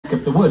neck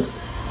of the woods.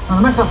 Now,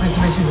 the Met Office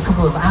has issued a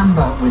couple of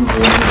amber wind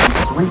warnings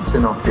as sweeps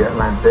in off the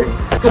Atlantic.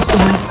 Gusts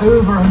of wind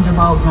over 100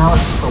 miles an hour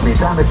will be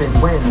damaging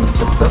winds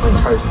for southern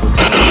coastal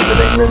towns of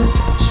England,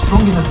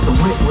 strong enough to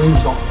rip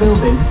roofs off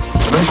buildings.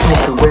 And those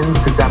sorts of winds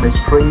could damage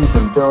trees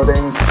and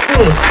buildings.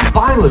 Fierce,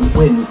 violent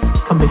winds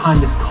come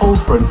behind this cold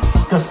front,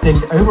 gusting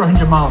over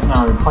 100 miles an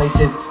hour in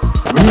places.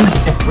 Roofs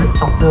get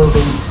ripped off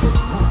buildings.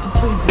 Lots of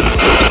trees.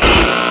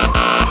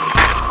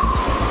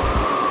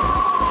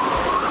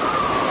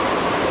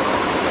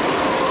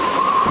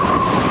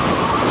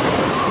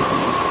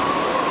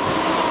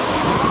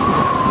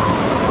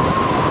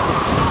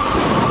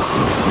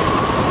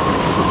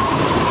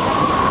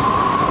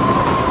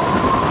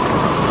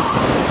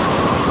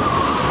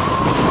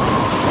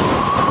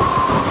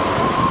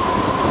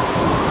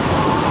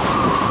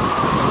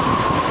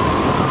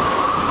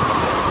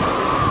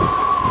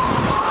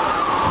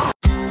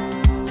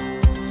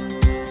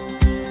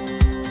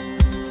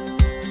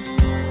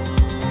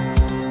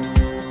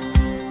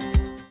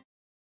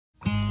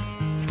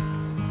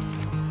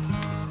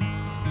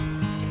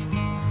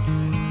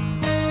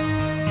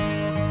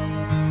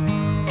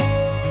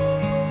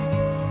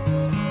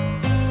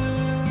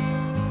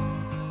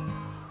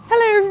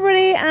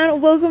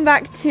 And welcome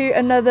back to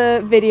another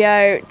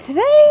video.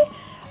 Today, I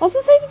was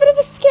going to say it's a bit of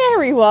a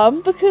scary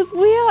one because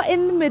we are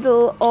in the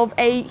middle of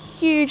a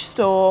huge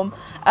storm.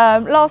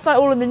 Last night,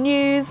 all in the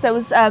news, there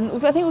was, I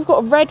think we've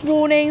got a red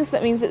warning, so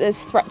that means that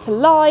there's threat to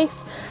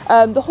life.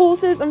 The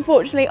horses,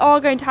 unfortunately, are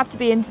going to have to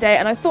be in today,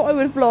 and I thought I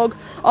would vlog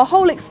our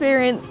whole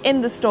experience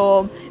in the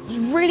storm. It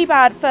was really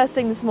bad first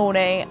thing this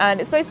morning, and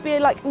it's supposed to be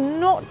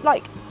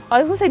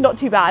not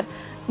too bad,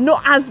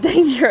 not as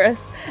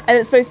dangerous, and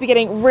it's supposed to be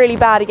getting really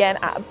bad again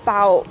at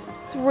about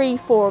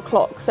 3-4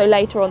 o'clock, so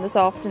later on this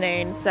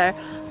afternoon. So I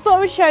thought I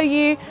would show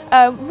you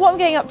what I'm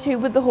getting up to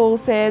with the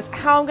horses,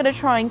 how I'm going to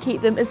try and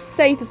keep them as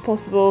safe as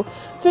possible.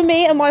 For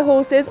me and my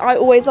horses, I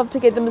always love to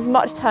give them as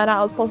much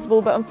turnout as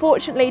possible, but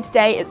unfortunately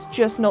today it's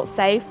just not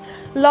safe.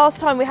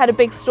 Last time we had a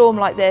big storm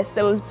like this,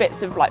 there was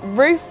bits of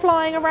roof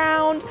flying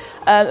around.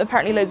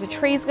 Apparently loads of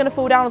trees are going to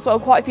fall down as well.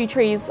 Quite a few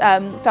trees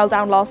fell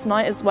down last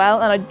night as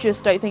well, and I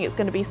just don't think it's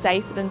going to be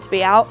safe for them to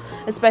be out,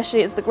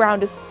 especially as the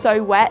ground is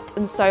so wet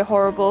and so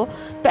horrible.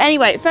 But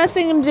anyway, first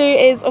thing I'm going to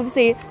do is,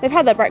 obviously they've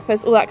had their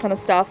breakfast, all that kind of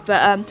stuff,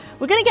 but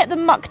we're going to get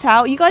them mucked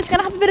out. You guys are going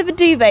to have a bit of a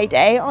duvet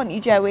day, aren't you,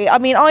 Joey? I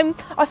mean,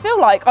 I feel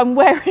like I'm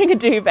wearing a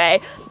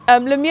duvet.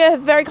 Lemieux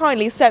have very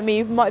kindly sent me,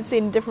 you might have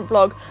seen a different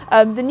vlog,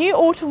 the new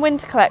autumn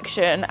winter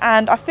collection,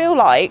 and I feel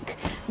like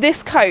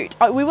this coat,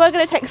 we were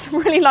going to take some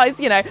really nice,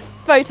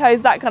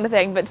 photos, that kind of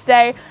thing, but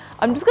today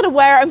I'm just going to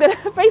wear it. I'm going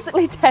to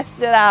basically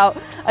test it out.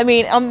 I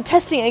mean, I'm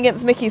testing it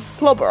against Mickey's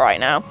slobber right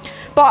now,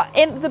 but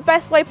in the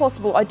best way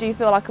possible. I do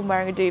feel like I'm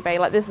wearing a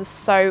duvet. This is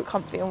so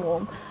comfy and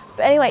warm.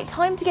 But anyway,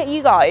 time to get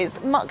you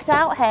guys mucked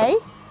out, hey?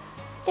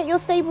 Get your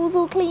stables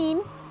all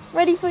clean,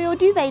 ready for your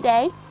duvet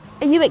day.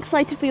 Are you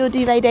excited for your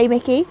duvet day,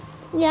 Mickey?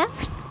 Yeah?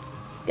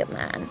 Good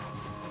man.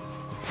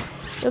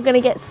 You're going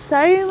to get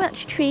so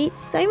much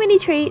treats, so many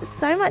treats,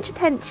 so much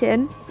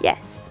attention.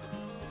 Yes.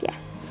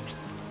 Yes.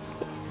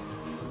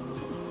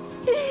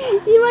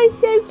 Yes. You are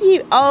so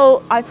cute.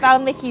 Oh, I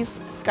found Mickey's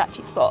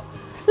scratchy spot.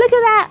 Look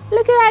at that.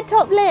 Look at that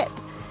top lip.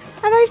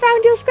 Have I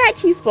found your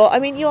scratchy spot? I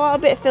mean, you are a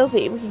bit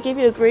filthy. We can give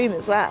you a groom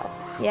as well.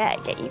 Yeah,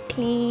 get you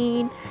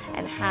clean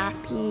and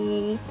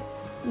happy.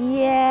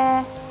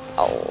 Yeah.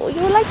 Oh,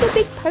 you're like a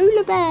big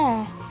polar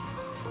bear.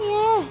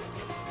 Yeah.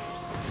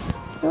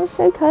 You're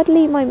so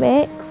cuddly, my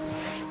mix.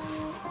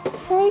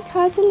 So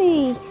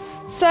cuddly.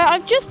 So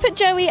I've just put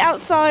Joey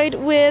outside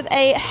with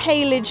a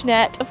haylage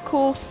net. Of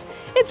course,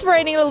 it's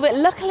raining a little bit.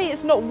 Luckily,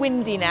 it's not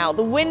windy now.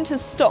 The wind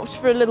has stopped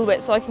for a little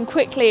bit, so I can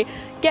quickly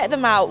get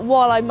them out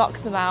while I muck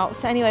them out.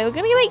 So anyway, we're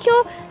going to make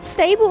your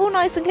stable all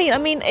nice and clean. I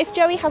mean, if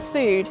Joey has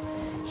food,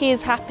 he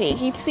is happy.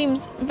 He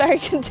seems very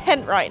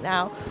content right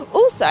now.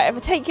 Also, if I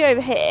take you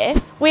over here,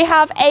 we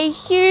have a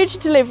huge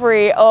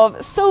delivery of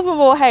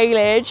Silvermoor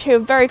Haylage, who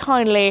have very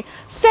kindly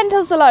sent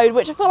us a load,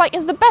 which I feel like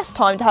is the best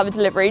time to have a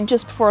delivery,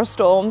 just before a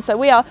storm. So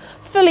we are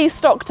fully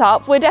stocked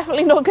up. We're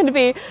definitely not going to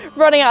be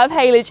running out of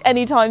haylage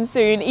anytime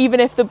soon, even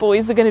if the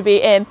boys are going to be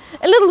in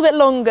a little bit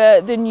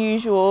longer than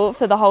usual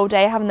for the whole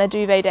day, having their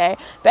duvet day.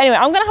 But anyway,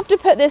 I'm going to have to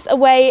put this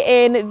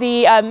away in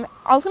the,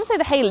 I was going to say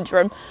the haylage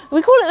room.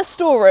 We call it the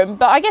storeroom,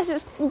 but I guess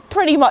it's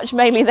pretty much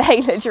mainly the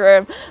haylage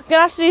room. I'm going to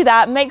have to do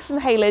that, make some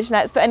haylage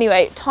nets. But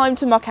anyway, time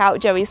to muck out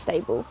Joey's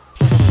stable.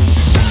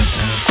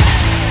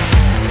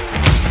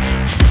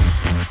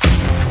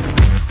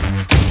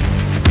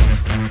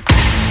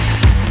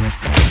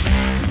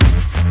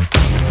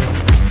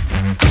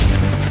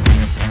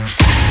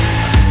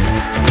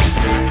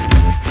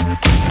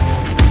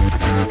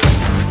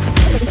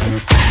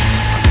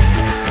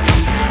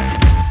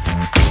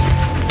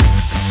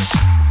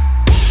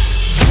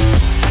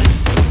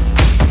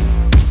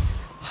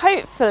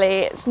 Hopefully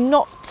it's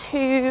not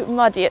too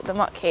muddy at the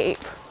muck heap.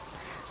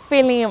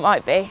 Feeling it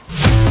might be.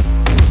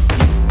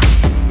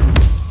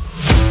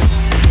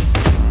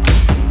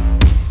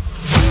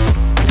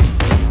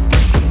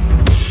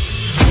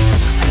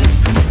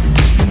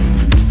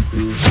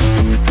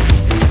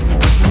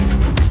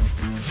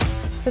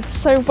 It's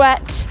so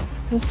wet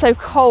and so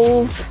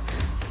cold.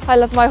 I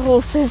love my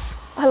horses.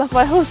 I love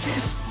my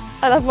horses.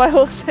 I love my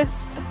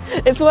horses.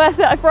 It's worth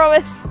it, I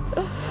promise.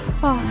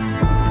 Oh.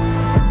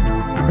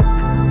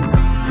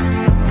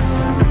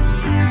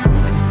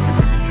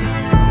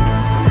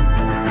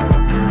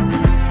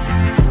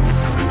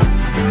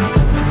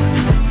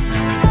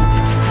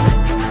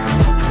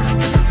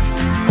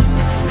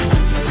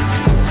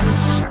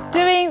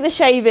 Doing the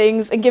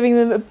shavings and giving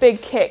them a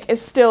big kick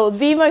is still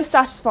the most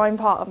satisfying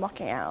part of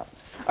mucking out.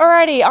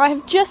 Alrighty, I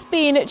have just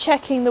been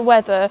checking the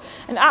weather,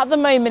 and at the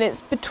moment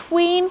it's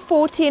between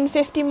 40 and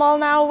 50 mile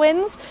an hour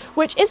winds,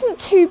 which isn't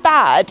too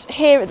bad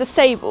here at the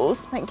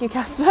stables. Thank you,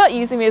 Casper,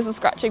 using me as a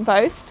scratching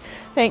post.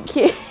 Thank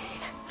you.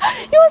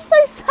 You are so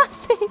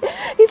sassy.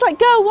 He's like,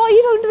 girl, why are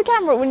you talking to the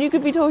camera when you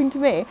could be talking to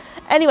me?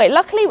 Anyway,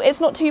 luckily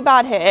it's not too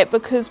bad here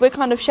because we're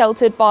kind of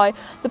sheltered by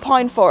the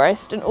pine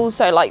forest, and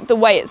also like the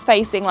way it's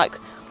facing, like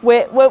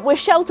we're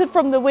sheltered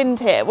from the wind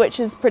here, which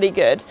is pretty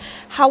good.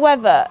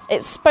 However,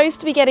 it's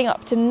supposed to be getting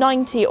up to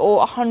 90 or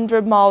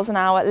 100 miles an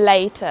hour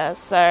later,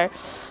 so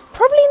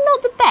probably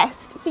not the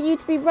best for you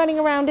to be running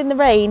around in the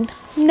rain.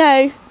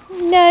 No,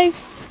 no,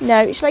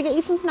 no. Shall I get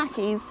you some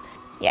snackies?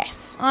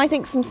 Yes, I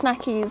think some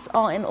snackies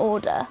are in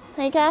order.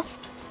 Hey,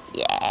 Gasp?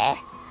 Yeah.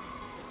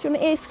 Do you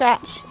want an ear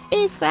scratch?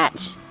 Ear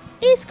scratch?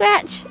 Ear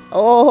scratch?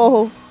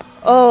 Oh,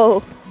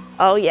 oh,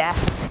 oh yeah.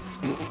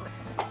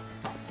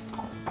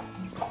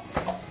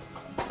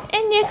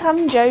 In you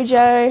come,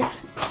 Jojo.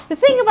 The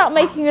thing about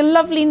making a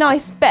lovely,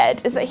 nice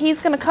bed is that he's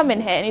going to come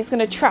in here and he's going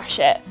to trash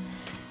it.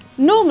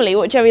 Normally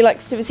what Joey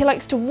likes to do is he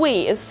likes to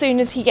wee as soon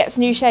as he gets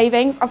new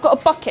shavings. I've got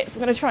a bucket, so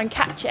I'm going to try and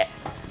catch it.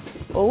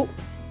 Oh.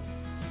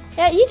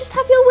 Yeah, you just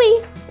have your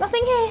wee.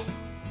 Nothing here.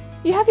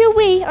 You have your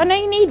wee. I know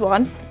you need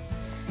one.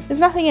 There's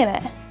nothing in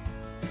it.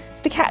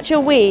 It's to catch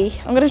your wee.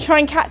 I'm going to try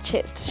and catch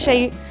it to show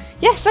you.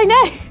 Yes, I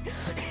know.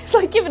 He's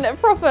like giving it a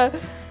proper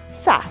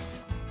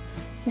sass.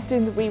 He's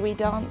doing the wee-wee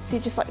dance. He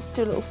just likes to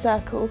do a little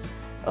circle.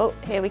 Oh,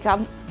 here we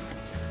come.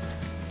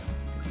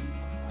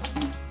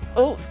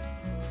 Oh.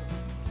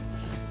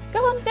 Go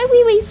on, go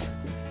wee-wees.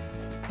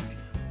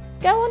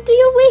 Go on, do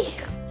your wee.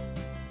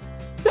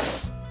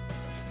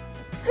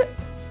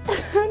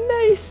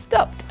 No,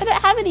 stop. I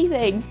don't have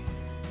anything.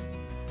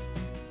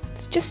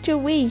 It's just your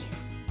wee.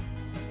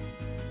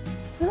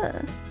 Huh.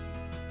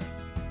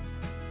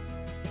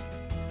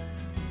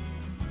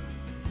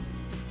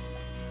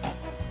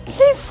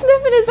 He's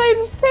sniffing his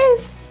own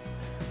piss.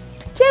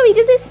 Joey,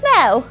 does it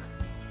smell?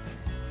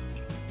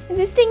 Is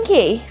it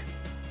stinky?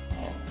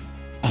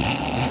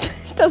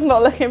 Does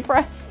not look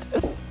impressed.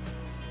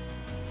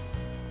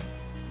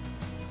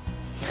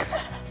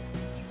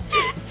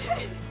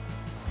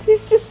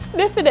 He's just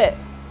sniffing it.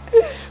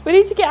 We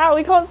need to get out.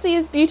 We can't see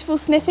his beautiful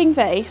sniffing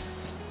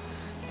face.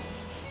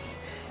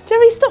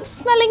 Joey, stop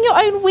smelling your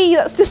own wee.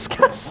 That's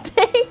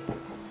disgusting.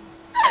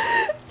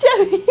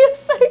 Joey, you're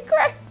so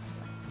gross.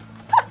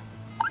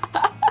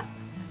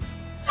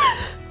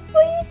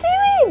 What are you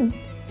doing?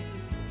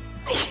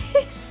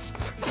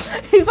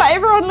 He's like,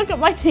 everyone look at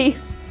my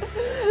teeth.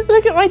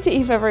 Look at my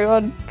teeth,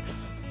 everyone.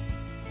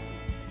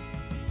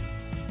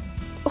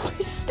 Oh,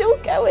 he's still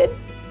going.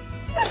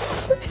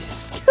 He's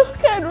still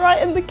going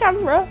right in the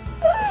camera.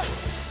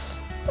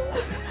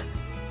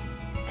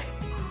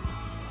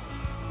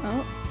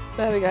 Oh,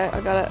 there we go,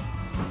 I got it.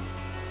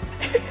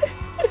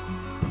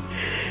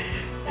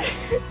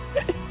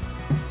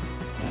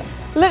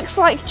 Looks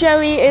like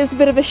Joey is a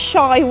bit of a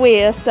shy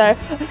weir, so I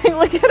think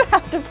we're going to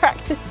have to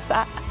practice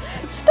that.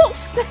 Stop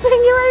sniffing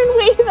your own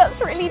wee, that's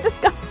really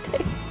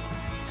disgusting.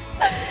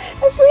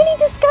 That's really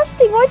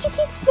disgusting, why'd you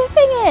keep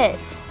sniffing it?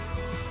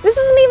 This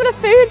isn't even a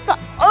food, but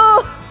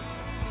oh!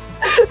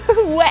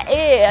 Wet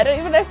ear, I don't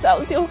even know if that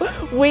was your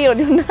wee on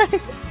your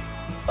nose.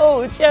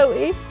 Oh,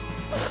 Joey.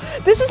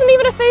 This isn't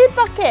even a food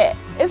bucket,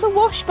 it's a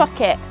wash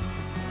bucket.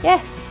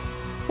 Yes,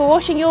 for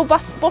washing your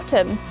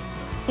bottom.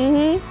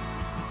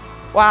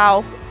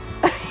 Wow,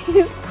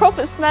 he's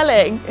proper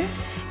smelling.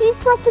 He's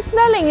proper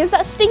smelling. Is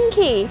that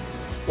stinky?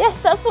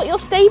 Yes, that's what your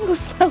stable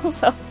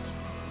smells of.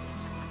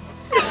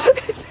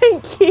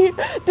 Thank you.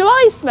 Do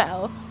I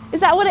smell?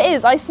 Is that what it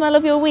is? I smell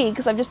of your wee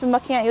because I've just been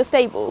mucking out your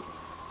stable.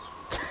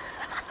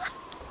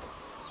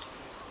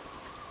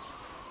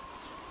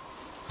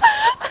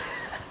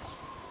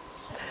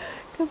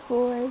 Good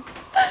boy.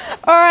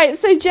 Alright,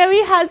 so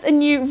Joey has a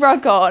new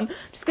rug on. I'm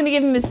just going to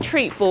give him his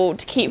treat ball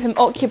to keep him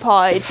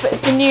occupied, but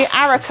it's the new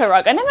Arica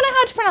rug. I never know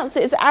how to pronounce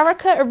it. Is it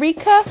Arica,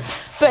 Arica?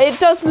 But it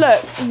does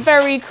look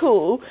very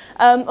cool.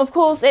 Of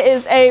course, it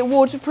is a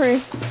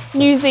waterproof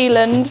New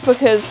Zealand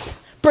because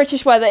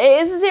British weather.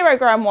 It is a 0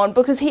 gram one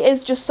because he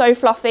is just so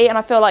fluffy, and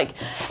I feel like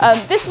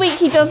this week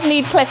he does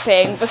need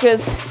clipping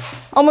because,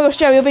 oh my gosh,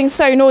 Joey, you're being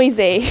so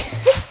noisy.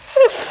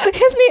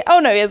 Oh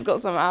no, he has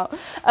got some out.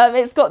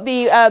 It's got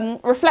the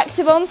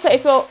reflective on, so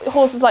if your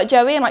horse is like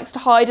Joey and likes to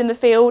hide in the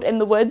field, in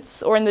the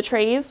woods or in the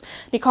trees,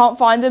 you can't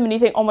find them and you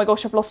think, oh my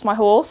gosh, I've lost my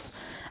horse.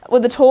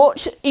 with a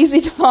torch, easy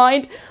to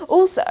find.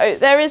 Also,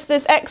 there is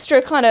this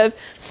extra kind of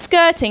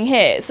skirting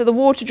here, so the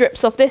water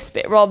drips off this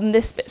bit rather than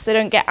this bit, so they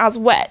don't get as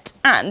wet.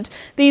 And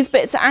these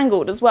bits are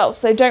angled as well,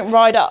 so they don't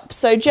ride up.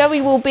 So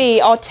Joey will be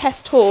our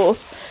test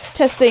horse,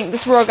 testing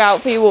this rug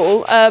out for you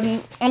all.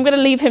 I'm going to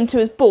leave him to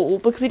his ball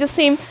because he does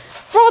seem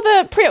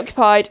rather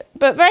preoccupied,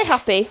 but very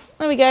happy.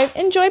 There we go.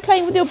 Enjoy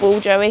playing with your ball,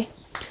 Joey.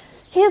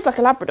 He is like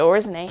a Labrador,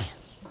 isn't he?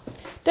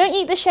 Don't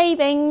eat the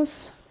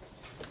shavings.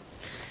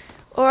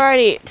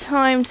 Alrighty,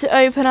 time to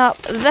open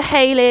up the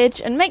haylage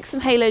and make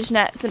some haylage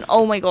nets. And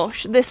oh my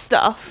gosh, this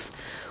stuff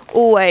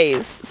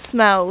always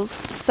smells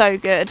so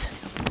good.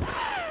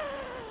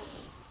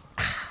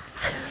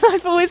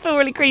 I've always felt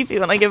really creepy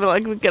when I give it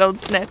like a good old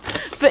sniff,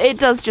 but it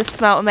does just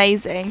smell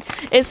amazing.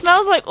 It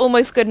smells like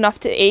almost good enough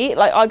to eat.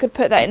 Like I could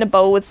put that in a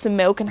bowl with some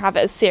milk and have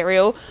it as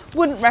cereal.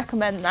 Wouldn't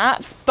recommend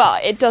that,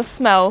 but it does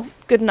smell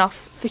good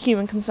enough for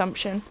human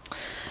consumption.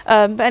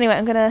 But anyway,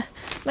 I'm going to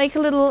make a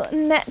little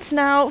net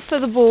now for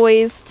the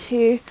boys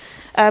to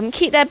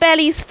keep their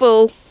bellies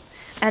full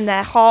and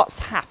their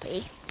hearts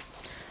happy.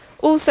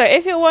 Also,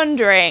 if you're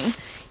wondering,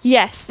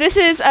 yes, this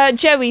is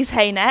Joey's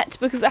hay net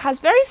because it has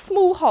very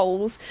small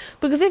holes,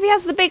 because if he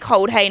has the big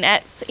hole hay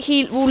nets,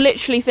 he will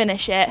literally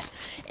finish it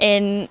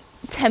in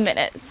 10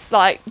 minutes,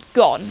 like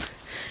gone.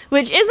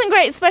 Which isn't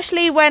great,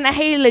 especially when a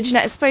haylage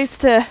net is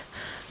supposed to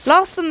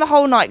last them the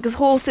whole night, because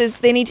horses,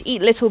 they need to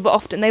eat little but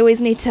often. They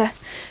always need to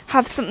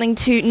have something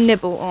to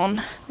nibble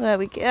on. There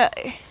we go.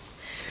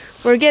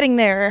 We're getting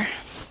there.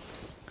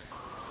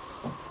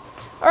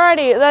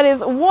 Alrighty, that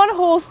is one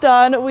horse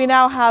done. We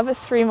now have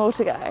 3 more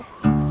to go.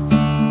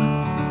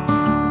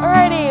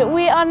 Alrighty,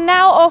 we are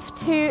now off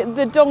to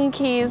the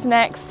donkeys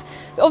next.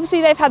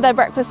 Obviously they've had their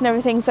breakfast and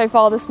everything so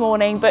far this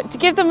morning, but to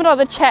give them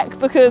another check,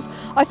 because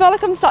I feel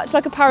like I'm such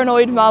like a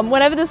paranoid mum.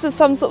 Whenever there's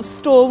some sort of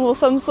storm or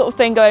some sort of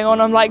thing going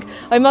on, I'm like,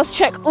 I must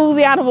check all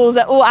the animals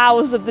at all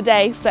hours of the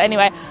day. So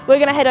anyway, we're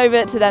gonna head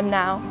over to them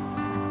now.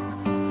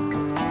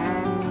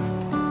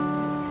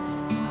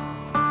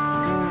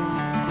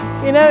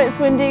 You know it's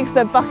windy because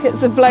their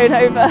buckets have blown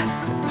over.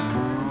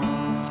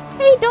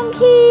 Hey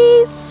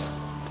donkeys!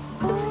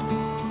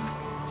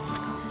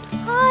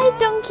 Hi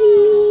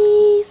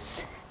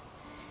donkeys!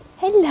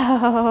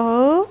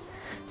 Hello!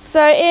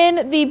 So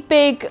in the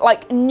big,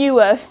 like,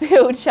 newer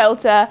field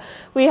shelter,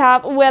 we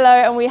have Willow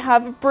and we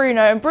have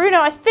Bruno. And Bruno,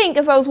 I think,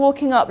 as I was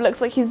walking up, looks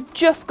like he's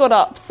just got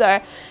up.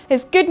 So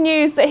it's good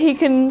news that he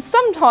can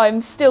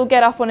sometimes still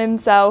get up on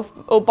himself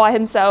or by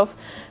himself,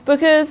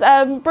 because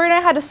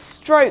Bruno had a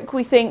stroke,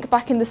 we think,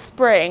 back in the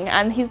spring,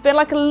 and he's been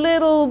like a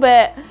little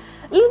bit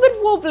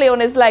wobbly on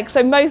his legs.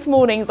 So most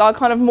mornings, our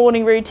kind of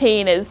morning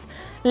routine is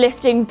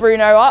lifting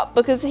Bruno up,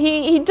 because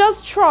he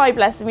does try,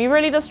 bless him, he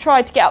really does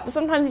try to get up, but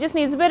sometimes he just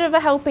needs a bit of a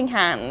helping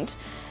hand.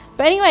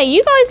 But anyway,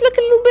 you guys look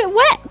a little bit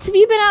wet. Have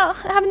you been out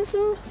having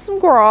some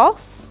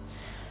grass?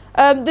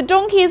 The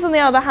donkeys, on the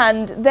other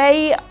hand,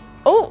 they...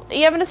 Oh, are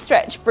you having a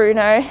stretch,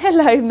 Bruno?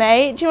 Hello,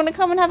 mate. Do you want to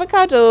come and have a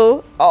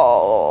cuddle?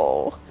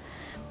 Oh,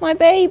 my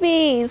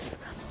babies.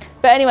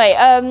 But anyway,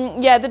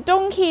 yeah, the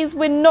donkeys,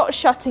 we're not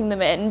shutting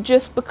them in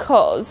just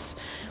because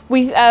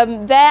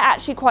they're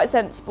actually quite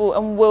sensible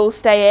and will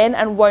stay in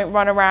and won't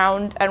run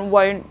around and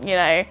won't, you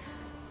know,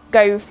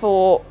 go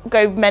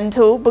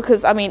mental,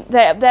 because I mean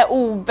they're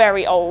all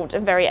very old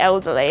and very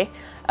elderly,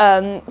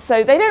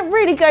 so they don't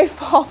really go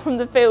far from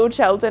the field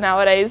shelter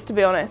nowadays, to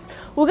be honest.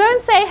 We'll go and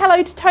say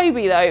hello to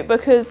Toby though,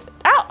 because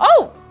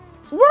oh,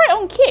 it's right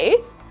on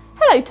cue.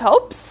 Hello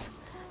Tobbs,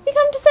 you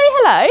come to say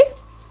hello?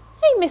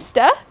 Hey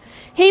mister.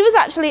 He was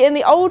actually in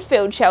the old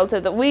field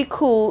shelter that we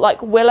call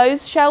like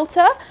Willow's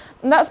shelter,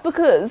 and that's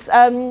because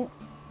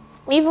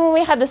even when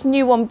we had this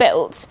new one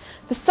built,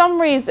 for some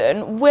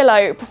reason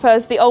Willow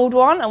prefers the old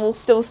one and will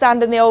still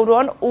stand in the old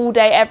one all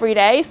day every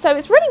day. So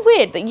it's really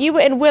weird that you were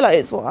in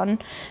Willow's one.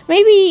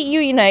 Maybe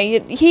you know,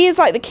 he is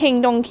like the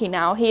king donkey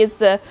now. He is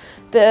the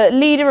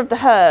leader of the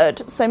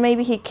herd, so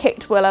maybe he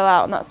kicked Willow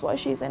out and that's why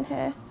she's in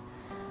here.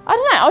 I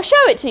don't know, I'll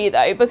show it to you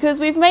though, because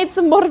we've made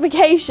some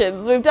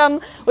modifications. We've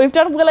done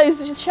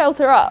Willow's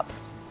shelter up.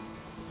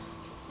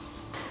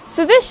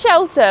 So this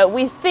shelter,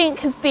 we think,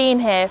 has been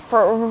here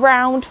for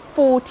around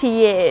 40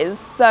 years.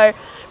 So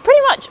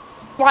pretty much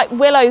like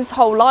Willow's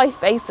whole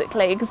life,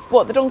 basically, because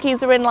what, the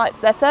donkeys are in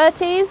like their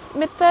 30s,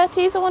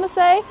 mid-30s, I want to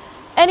say.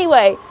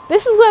 Anyway,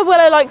 this is where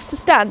Willow likes to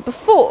stand.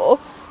 Before,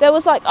 there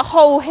was like a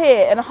hole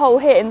here and a hole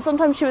here, and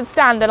sometimes she would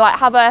stand and like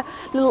have her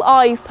little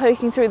eyes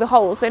poking through the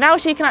hole. So now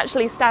she can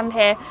actually stand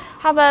here,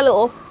 have her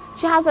little,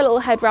 she has her little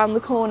head round the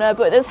corner,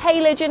 but there's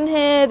haylage in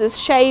here, there's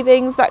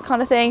shavings, that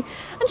kind of thing,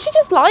 and she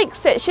just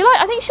likes it.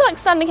 I think she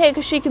likes standing here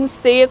because she can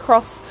see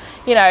across,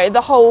 you know,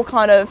 the whole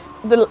kind of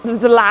the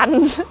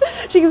land.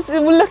 She can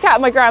look at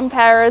my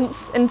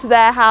grandparents into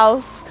their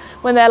house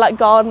when they're like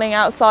gardening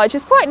outside.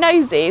 She's quite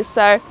nosy,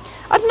 so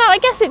I don't know, I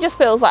guess it just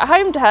feels like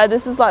home to her.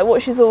 This is like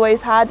what she's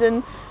always had,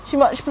 and she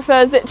much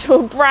prefers it to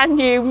a brand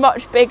new,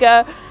 much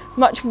bigger,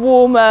 much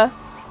warmer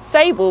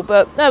stable,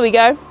 but there we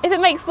go. If it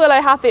makes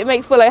Willow happy, it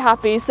makes Willow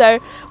happy. So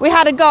we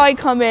had a guy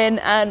come in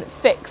and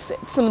fix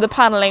some of the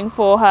paneling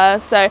for her,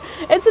 so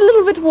it's a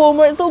little bit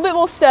warmer, it's a little bit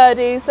more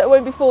sturdy, so it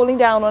won't be falling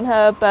down on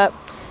her, but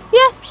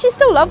yeah, she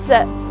still loves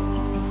it.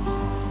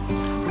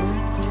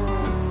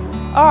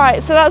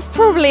 Alright, so that's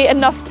probably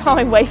enough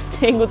time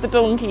wasting with the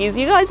donkeys.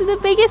 You guys are the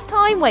biggest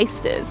time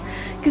wasters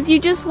because you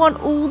just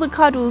want all the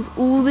cuddles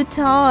all the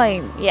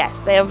time. Yes,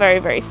 they are very,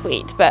 very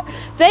sweet, but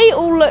they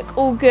all look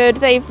all good.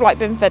 They've like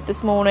been fed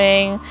this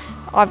morning.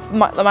 I've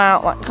mucked them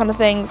out, that kind of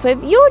thing. So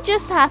you're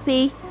just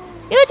happy.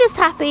 You're just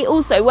happy.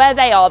 Also, where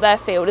they are, their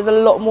field is a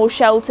lot more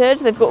sheltered.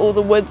 They've got all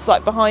the woods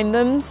like behind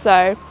them,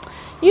 so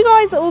you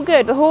guys are all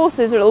good. The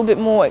horses are a little bit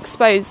more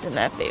exposed in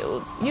their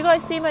fields. You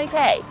guys seem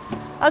okay.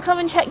 I'll come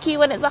and check you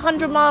when it's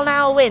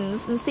 100-mile-an-hour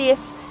winds and see if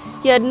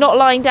you're not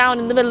lying down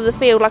in the middle of the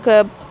field like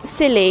a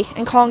silly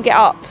and can't get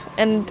up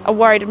and are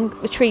worried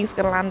the tree's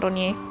going to land on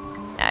you.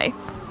 No.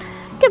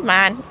 Good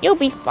man. You'll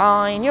be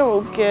fine. You're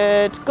all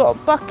good. Got a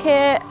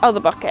bucket. Other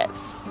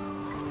buckets.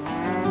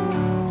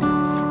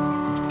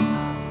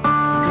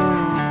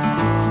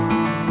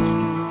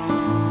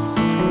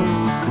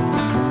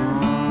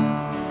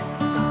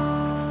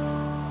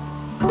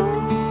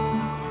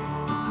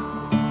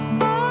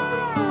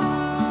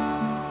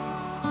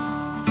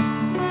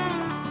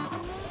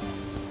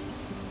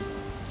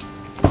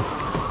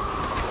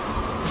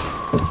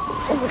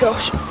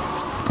 Gosh.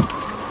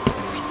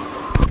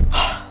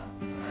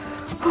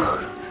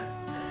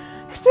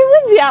 It's been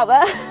windy out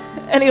there.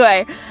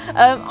 Anyway,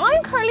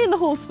 I'm currently in the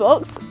horse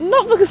box,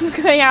 not because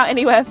I'm going out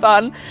anywhere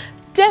fun,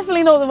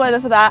 definitely not the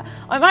weather for that.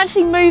 I'm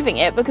actually moving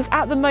it because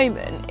at the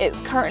moment it's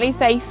currently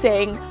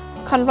facing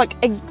kind of like,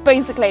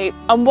 basically,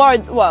 I'm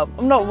worried, well,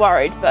 I'm not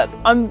worried, but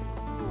I'm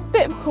a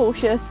bit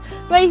cautious,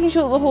 making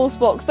sure that the horse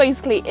box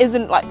basically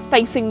isn't like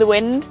facing the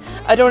wind.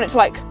 I don't want it to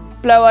like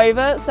blow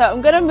over, so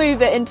I'm going to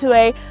move it into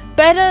a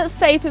better,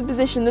 safer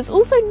position that's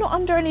also not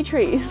under any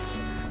trees.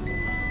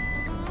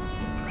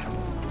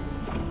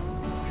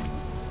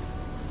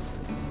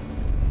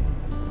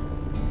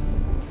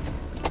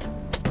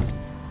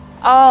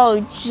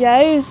 Oh,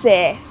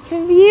 Joseph,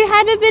 have you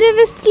had a bit of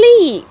a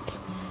sleep?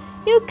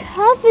 You're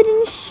covered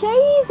in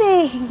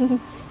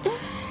shavings.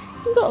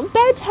 You've got a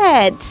bed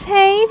head.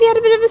 Hey, have you had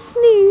a bit of a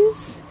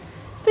snooze?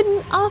 Been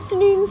an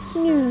afternoon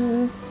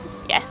snooze.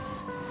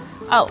 Yes.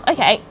 Oh,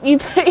 okay. You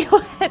put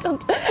your head on.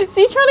 So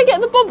you're trying to get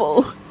the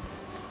bubble?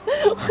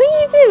 What are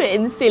you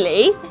doing,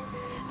 silly?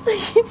 What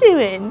are you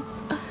doing?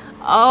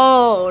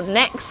 Oh,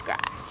 neck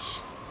scratch.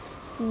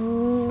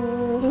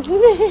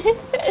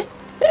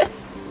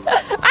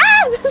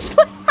 Ah, that's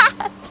my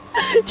hat.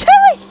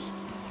 Joey!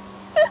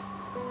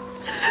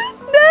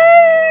 No!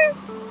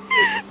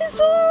 It's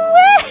all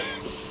wet!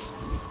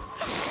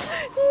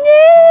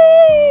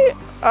 No!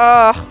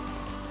 Oh.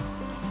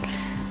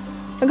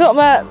 I've got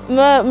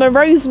my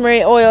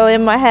rosemary oil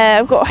in my hair.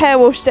 I've got hair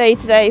wash day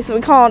today, so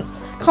we can't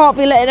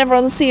be letting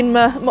everyone see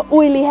my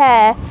oily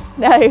hair.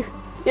 No,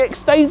 you're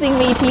exposing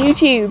me to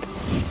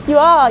YouTube. You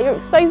are. You're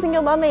exposing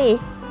your mummy.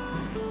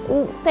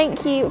 Ooh,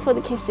 thank you for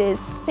the kisses.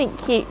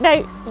 Thank you.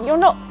 No, you're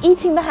not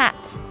eating the hat.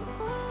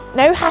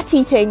 No hat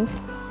eating.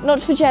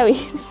 Not for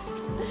Joey's.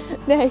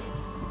 No.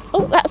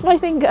 Oh, that's my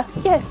finger.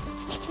 Yes.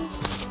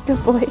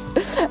 Good boy.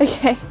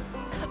 Okay.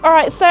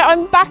 Alright, so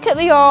I'm back at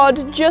the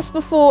yard just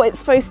before it's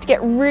supposed to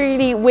get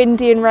really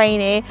windy and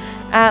rainy,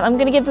 and I'm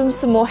going to give them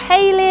some more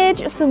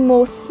haylage, some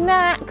more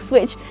snacks,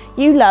 which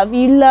you love.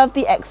 You love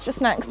the extra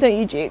snacks, don't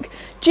you, Duke?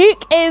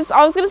 Duke is,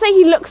 I was going to say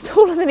he looks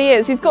taller than he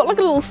is. He's got like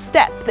a little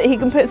step that he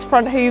can put his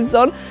front hooves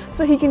on,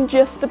 so he can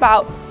just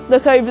about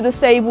look over the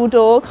stable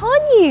door.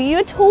 Can't you?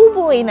 You're a tall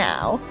boy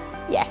now.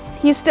 Yes,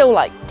 he's still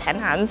like 10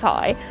 hands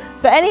high.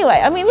 But anyway,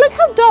 I mean, look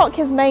how dark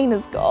his mane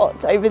has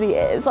got over the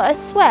years. Like, I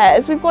swear,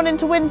 as we've gone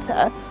into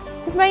winter,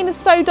 his mane is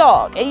so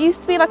dark. It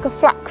used to be like a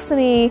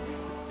flaxeny,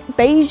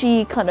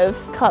 beigey kind of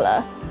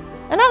colour.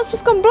 And now it's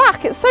just gone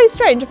black. It's so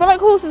strange. I feel like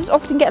horses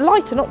often get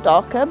lighter, not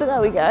darker, but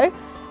there we go.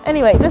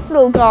 Anyway, this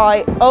little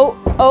guy,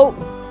 oh,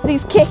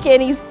 he's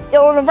kicking. He's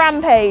on a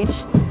rampage.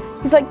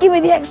 He's like, give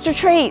me the extra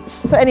treats.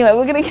 So anyway,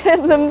 we're going to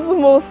give them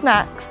some more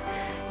snacks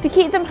to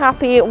keep them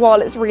happy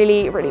while it's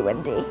really, really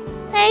windy.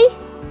 Hey?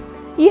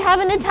 You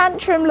having a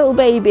tantrum, little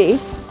baby?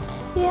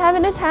 You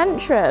having a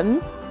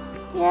tantrum?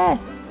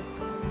 Yes.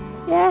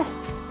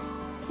 Yes.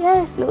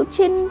 Yes, little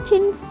chin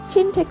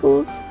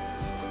tickles.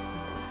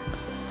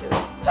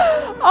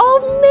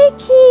 Oh,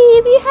 Mickey,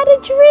 have you had a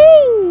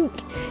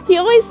drink? He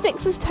always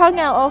sticks his tongue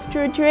out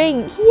after a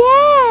drink.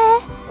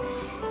 Yeah.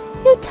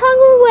 Your tongue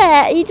all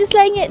wet. Are you just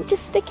letting it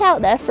just stick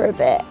out there for a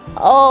bit?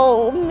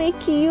 Oh,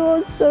 Mickey,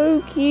 you're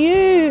so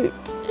cute.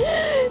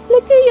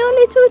 Look at your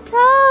little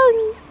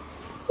tongue.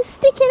 It's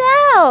sticking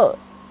out.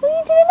 What are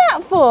you doing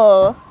that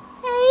for?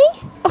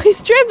 Hey? Oh,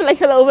 he's dribbling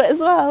a little bit as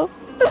well.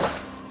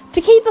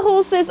 To keep the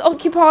horses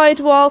occupied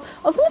while,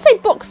 I was going to say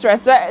box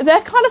rest, they're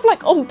kind of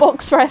like on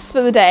box rest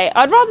for the day.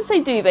 I'd rather say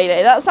duvet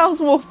day, that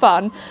sounds more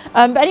fun.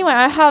 But anyway,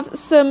 I have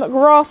some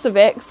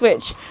Grassovix,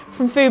 which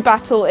from Food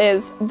Battle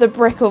is the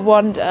Brick of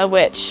Wonder,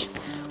 which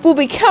will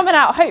be coming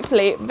out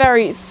hopefully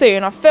very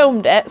soon. I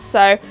filmed it,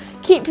 so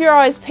keep your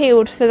eyes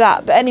peeled for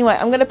that. But anyway,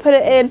 I'm going to put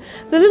it in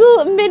the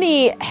little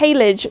mini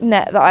haylage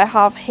net that I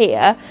have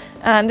here.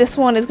 And this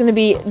one is going to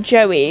be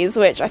Joey's,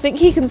 which I think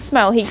he can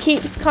smell. He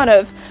keeps kind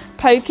of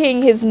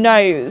poking his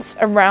nose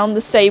around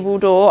the stable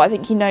door. I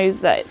think he knows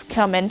that it's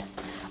coming.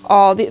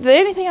 Oh, the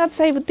only thing I'd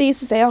say with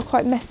these is they are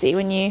quite messy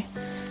when you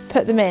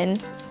put them in.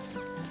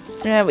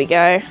 There we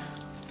go.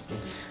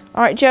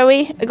 All right,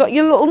 Joey, I got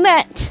your little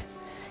net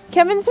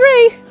coming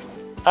through.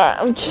 All right,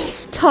 I'm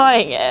just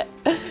tying it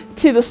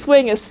to the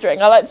swinger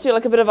string. I like to do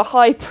like a bit of a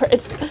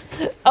hybrid.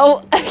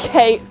 Oh,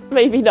 okay,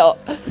 maybe not.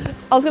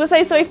 I was going to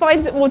say, so he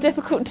finds it more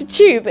difficult to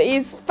chew, but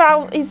he's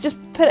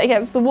just put it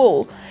against the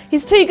wall.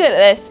 He's too good at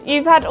this.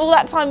 You've had all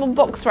that time on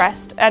box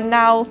rest, and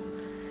now,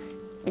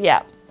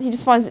 yeah, he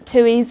just finds it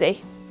too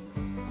easy.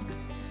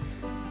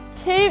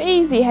 Too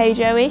easy, hey,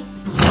 Joey.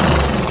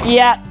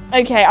 Yeah,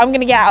 okay, I'm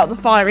going to get out of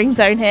the firing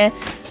zone here.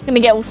 I'm going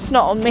to get all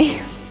snot on me.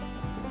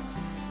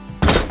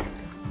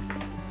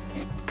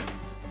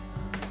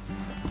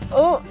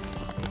 Oh.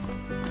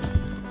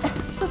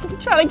 I'm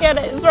trying to get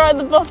it, it's right at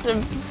the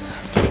bottom.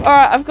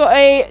 Alright, I've got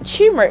a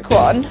turmeric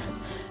one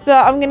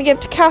that I'm going to give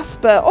to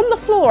Casper on the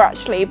floor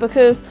actually,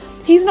 because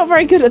he's not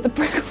very good at the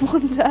Brick of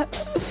Wonder.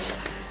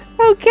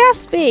 Oh,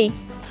 Caspy.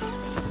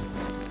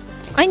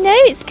 I know,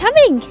 it's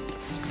coming.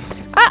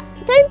 Ah,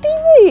 don't be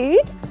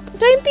rude.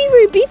 Don't be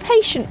rude, be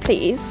patient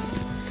please.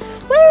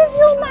 Where have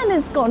your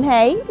manners gone,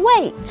 hey?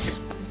 Wait.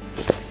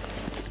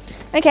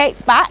 Okay,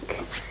 back.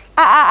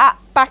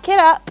 Back it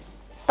up.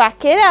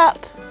 Back it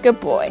up. Good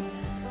boy.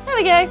 There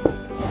we go.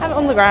 Have it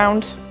on the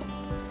ground.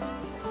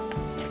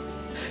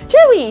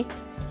 Joey,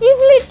 you've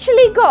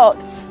literally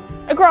got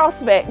a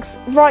grass mix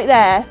right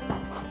there.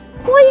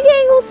 Why are you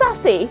getting all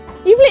sassy?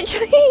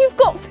 You've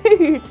got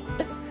food.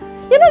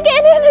 You're not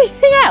getting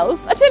anything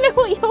else. I don't know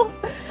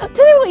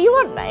what you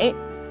want, mate.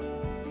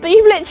 But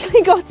you've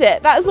literally got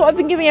it. That's what I've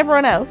been giving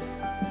everyone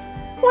else.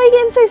 Why are you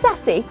getting so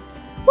sassy?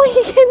 Why are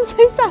you getting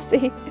so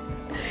sassy?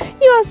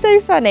 You are so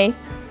funny.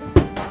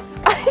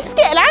 He's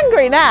getting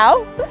angry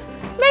now.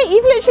 Mate,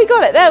 you've literally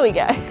got it. There we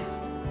go.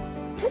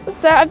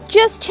 So I've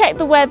just checked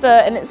the weather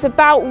and it's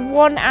about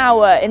 1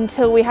 hour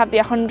until we have the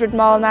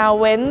 100-mile-an-hour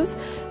winds.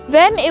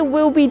 Then it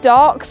will be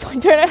dark, so I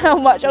don't know how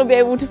much I'll be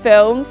able to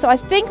film. So I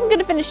think I'm going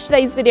to finish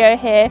today's video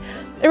here.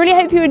 I really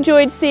hope you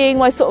enjoyed seeing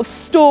my sort of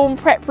storm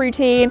prep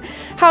routine,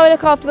 how I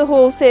look after the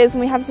horses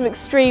when we have some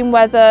extreme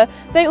weather.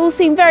 They all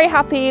seem very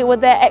happy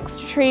with their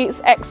extra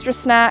treats, extra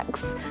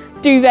snacks,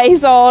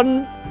 duvets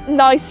on,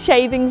 nice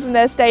shavings in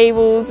their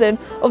stables, and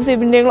obviously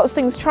I've been doing lots of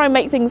things to try and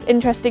make things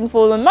interesting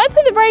for them. Might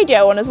put the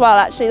radio on as well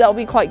actually, that'll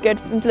be quite good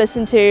for them to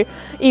listen to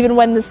even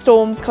when the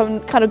storm's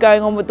kind of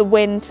going on with the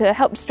wind to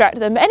help distract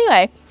them. But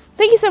anyway,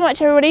 thank you so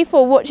much everybody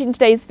for watching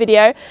today's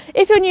video.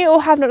 If you're new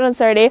or have not done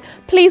so already,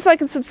 please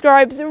like and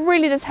subscribe because it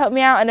really does help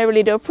me out and I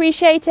really do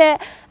appreciate it,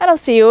 and I'll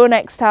see you all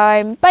next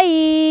time.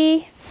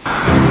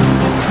 Bye!